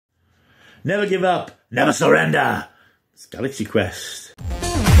never give up, never surrender. It's Galaxy Quest.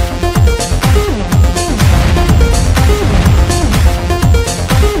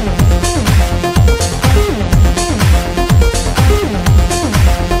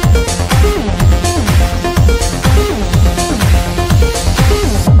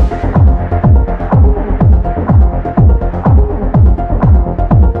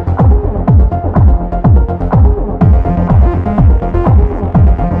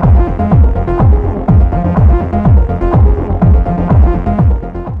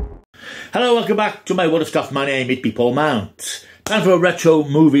 Hello, welcome back to my What If Stuff. My name is Paul Mount. Time for a retro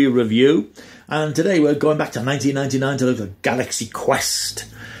movie review. And today we're going back to 1999 to look at Galaxy Quest,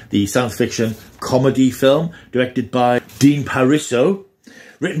 the science fiction comedy film directed by Dean Parisot,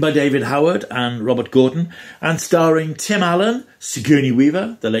 written by David Howard and Robert Gordon, and starring Tim Allen, Sigourney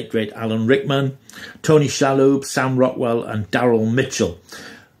Weaver, the late great Alan Rickman, Tony Shalhoub, Sam Rockwell, and Daryl Mitchell.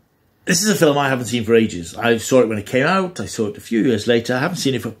 This is a film I haven't seen for ages. I saw it when it came out. I saw it a few years later. I haven't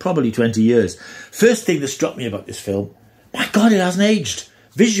seen it for probably 20 years. First thing that struck me about this film, my God, it hasn't aged.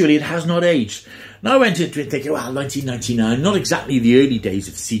 Visually, it has not aged. Now I went into it thinking, well, 1999, not exactly the early days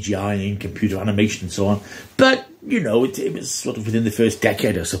of CGI and computer animation and so on. But, you know, it was sort of within the first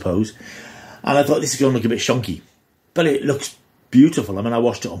decade, I suppose. And I thought, this is going to look a bit shonky. But it looks beautiful. I mean, I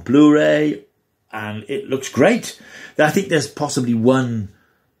watched it on Blu-ray, and it looks great. I think there's possibly one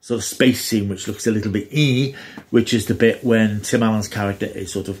sort of space scene which looks a little bit which is the bit when Tim Allen's character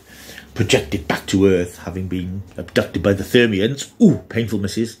is sort of projected back to Earth, having been abducted by the Thermians. Ooh, painful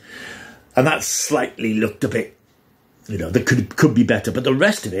misses. And that slightly looked a bit, you know, that could be better. But the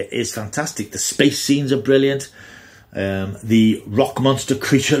rest of it is fantastic. The space scenes are brilliant. The rock monster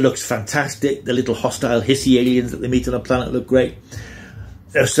creature looks fantastic. The little hostile hissy aliens that they meet on the planet look great.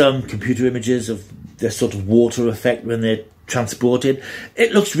 There's some computer images of the sort of water effect when they're transported.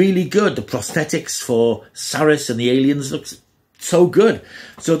 It looks really good. The prosthetics for Saris and the aliens looks so good.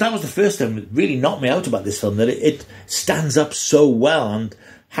 So that was the first thing that really knocked me out about this film, that it stands up so well, and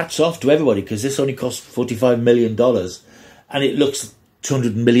hats off to everybody, because this only cost $45 million and it looks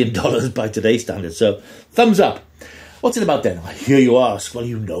 $200 million by today's standards. So thumbs up. What's it about then? I hear you ask. Well,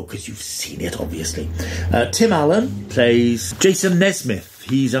 you know, because you've seen it, obviously. Tim Allen plays Jason Nesmith.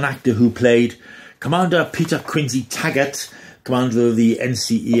 He's an actor who played Commander Peter Quincy Taggart, commander of the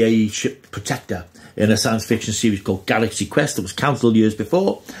NCEA ship Protector, in a science fiction series called Galaxy Quest that was cancelled years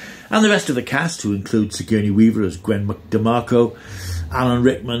before. And the rest of the cast, who include Sigourney Weaver as Gwen DeMarco, Alan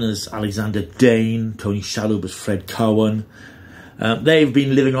Rickman as Alexander Dane, Tony Shalhoub as Fred Cowan. They've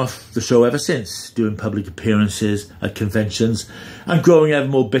been living off the show ever since, doing public appearances at conventions and growing ever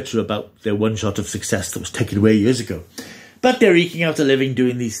more bitter about their one shot of success that was taken away years ago. But they're eking out a living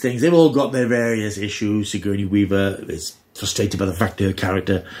doing these things. They've all got their various issues. Sigourney Weaver is frustrated by the fact that her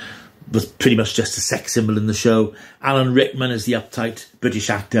character was pretty much just a sex symbol in the show. Alan Rickman is the uptight British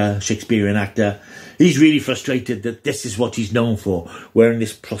actor, Shakespearean actor. He's really frustrated that this is what he's known for, wearing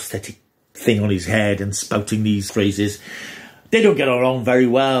this prosthetic thing on his head and spouting these phrases. They don't get along very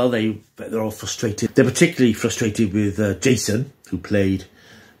well. They're all frustrated. They're particularly frustrated with Jason, who played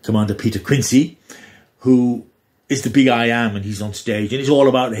Commander Peter Quincy, who is the big I am, and he's on stage, and it's all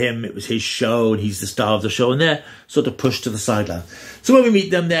about him. It was his show, and he's the star of the show, and they're sort of pushed to the sideline. So when we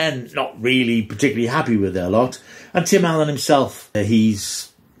meet them, they're not really particularly happy with their lot. And Tim Allen himself, he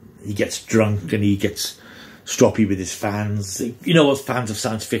gets drunk and he gets stroppy with his fans. You know what fans of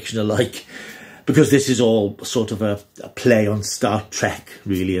science fiction are like, because this is all sort of a play on Star Trek,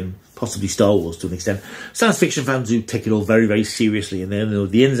 really, and possibly Star Wars to an extent. Science fiction fans do take it all very, very seriously, and they know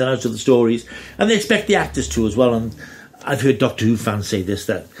the ins and outs of the stories, and they expect the actors to as well. And I've heard Doctor Who fans say this,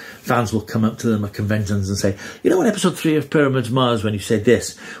 that fans will come up to them at conventions and say, you know, in episode 3 of Pyramids Mars, when you said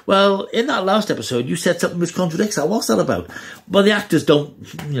this, well, in that last episode, you said something which contradicts that. What's that about? Well, the actors don't,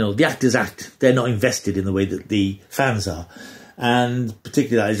 you know, the actors act. They're not invested in the way that the fans are. And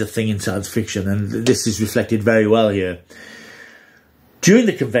particularly that is a thing in science fiction, and this is reflected very well here. During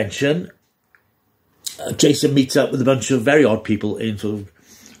the convention, Jason meets up with a bunch of very odd people in sort of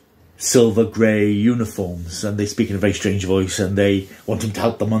silver grey uniforms, and they speak in a very strange voice, and they want him to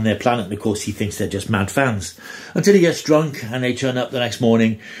help them on their planet, and of course he thinks they're just mad fans. Until he gets drunk, and they turn up the next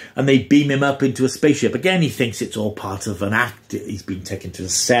morning, and they beam him up into a spaceship. Again, he thinks it's all part of an act. He's been taken to the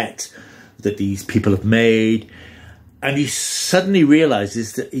set that these people have made, and he suddenly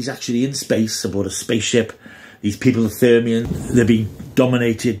realises that he's actually in space aboard a spaceship. These people are Thermian. They're being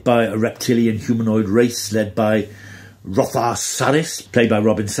dominated by a reptilian humanoid race led by Rothar Saris, played by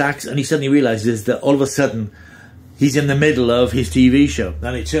Robin Sachs. And he suddenly realises that all of a sudden he's in the middle of his TV show.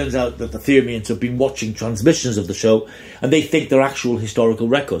 And it turns out that the Thermians have been watching transmissions of the show, and they think they're actual historical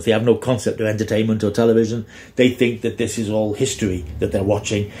records. They have no concept of entertainment or television. They think that this is all history that they're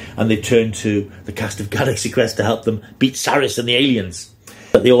watching, and they turn to the cast of Galaxy Quest to help them beat Saris and the aliens.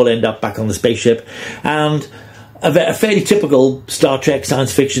 But they all end up back on the spaceship, and a fairly typical Star Trek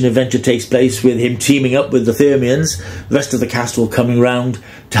science fiction adventure takes place with him teaming up with the Thermians. The rest of the cast all coming round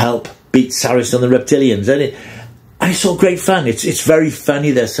to help beat Saris and the reptilians. And it's all great fun. It's very funny.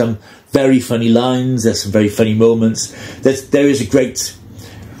 There's some very funny lines. There's some very funny moments. There is a great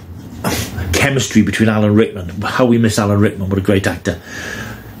chemistry between Alan Rickman. How we miss Alan Rickman. What a great actor.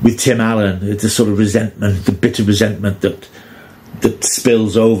 With Tim Allen, it's a sort of resentment, the bitter resentment that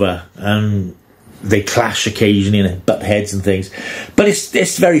spills over, and they clash occasionally and butt heads and things. But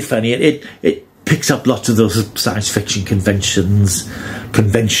it's very funny. It picks up lots of those science fiction conventions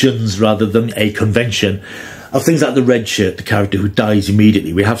rather than a convention, of things like the red shirt, the character who dies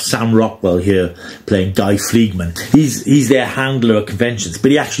immediately. We have Sam Rockwell here playing Guy Fleegman. He's their handler at conventions,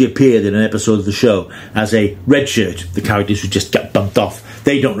 but he actually appeared in an episode of the show as a red shirt, the characters who just get bumped off.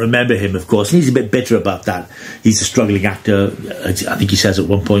 They don't remember him, of course, and he's a bit bitter about that. He's a struggling actor. I think he says at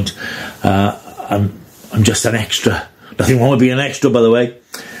one point, I'm just an extra. Nothing wrong with being an extra, by the way.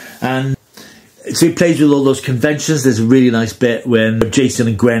 And so he plays with all those conventions. There's a really nice bit when Jason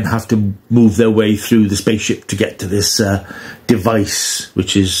and Gwen have to move their way through the spaceship to get to this device,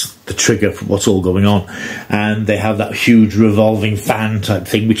 which is the trigger for what's all going on. And they have that huge revolving fan type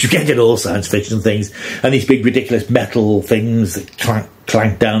thing, which you get in all science fiction things. And these big ridiculous metal things that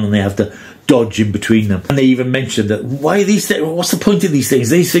clank down, and they have to dodge in between them. And they even mentioned that, why are these things? What's the point of these things?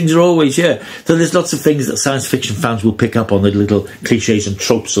 These things are always here. So there's lots of things that science fiction fans will pick up on, the little cliches and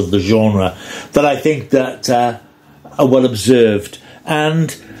tropes of the genre, that I think that are well observed. And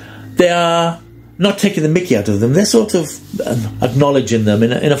they are not taking the mickey out of them. They're sort of acknowledging them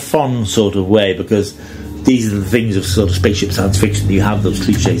in a fun sort of way, because these are the things of sort of spaceship science fiction. You have those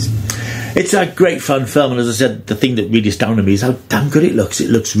cliches. It's a great fun film, and as I said, the thing that really astounded me is how damn good it looks. It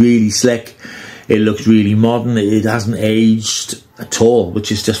looks really slick. It looks really modern. It hasn't aged at all, which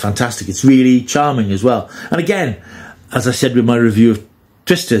is just fantastic. It's really charming as well. And again, as I said with my review of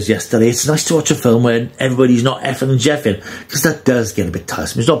Twisters yesterday, it's nice to watch a film where everybody's not effing and jeffing, because that does get a bit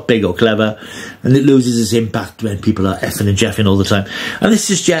tiresome. It's not big or clever, and it loses its impact when people are effing and jeffing all the time. And this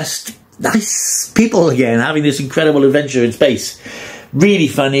is just nice people again, having this incredible adventure in space. Really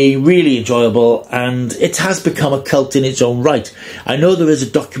funny, really enjoyable, and it has become a cult in its own right. I know there is a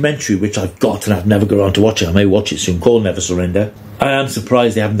documentary which I've got and I've never got around to watch it. I may watch it soon, called Never Surrender. I am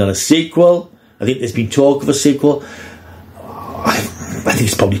surprised they haven't done a sequel. I think there's been talk of a sequel. I think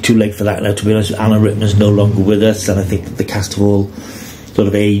it's probably too late for that now, to be honest. Alan Rickman's no longer with us, and I think that the cast have all sort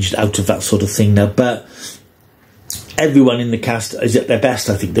of aged out of that sort of thing now. But everyone in the cast is at their best.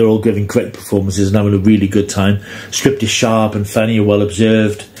 I think they're all giving great performances and having a really good time. Script is sharp and funny and well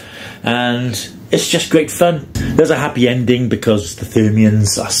observed, and it's just great fun. There's a happy ending because the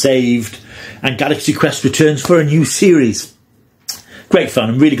Thermians are saved, and Galaxy Quest returns for a new series. Great fun.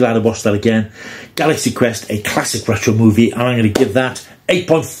 I'm really glad I watched that again. Galaxy Quest, a classic retro movie, and I'm going to give that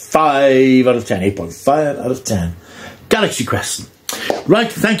 8.5 out of 10. 8.5 out of 10. Galaxy Quest.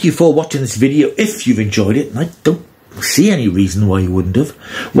 Right, thank you for watching this video. If you've enjoyed it, and I don't see any reason why you wouldn't have,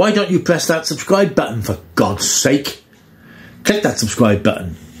 why don't you press that subscribe button, for God's sake? Click that subscribe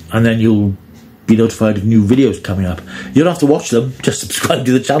button, and then you'll be notified of new videos coming up. You don't have to watch them, just subscribe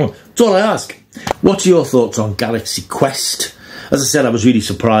to the channel. That's all I ask. What's your thoughts on Galaxy Quest? As I said, I was really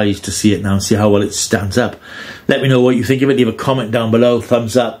surprised to see it now and see how well it stands up. Let me know what you think of it. Leave a comment down below,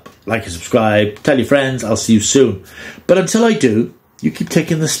 thumbs up, like and subscribe, tell your friends. I'll see you soon. But until I do, you keep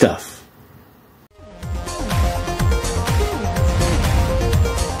taking the stuff.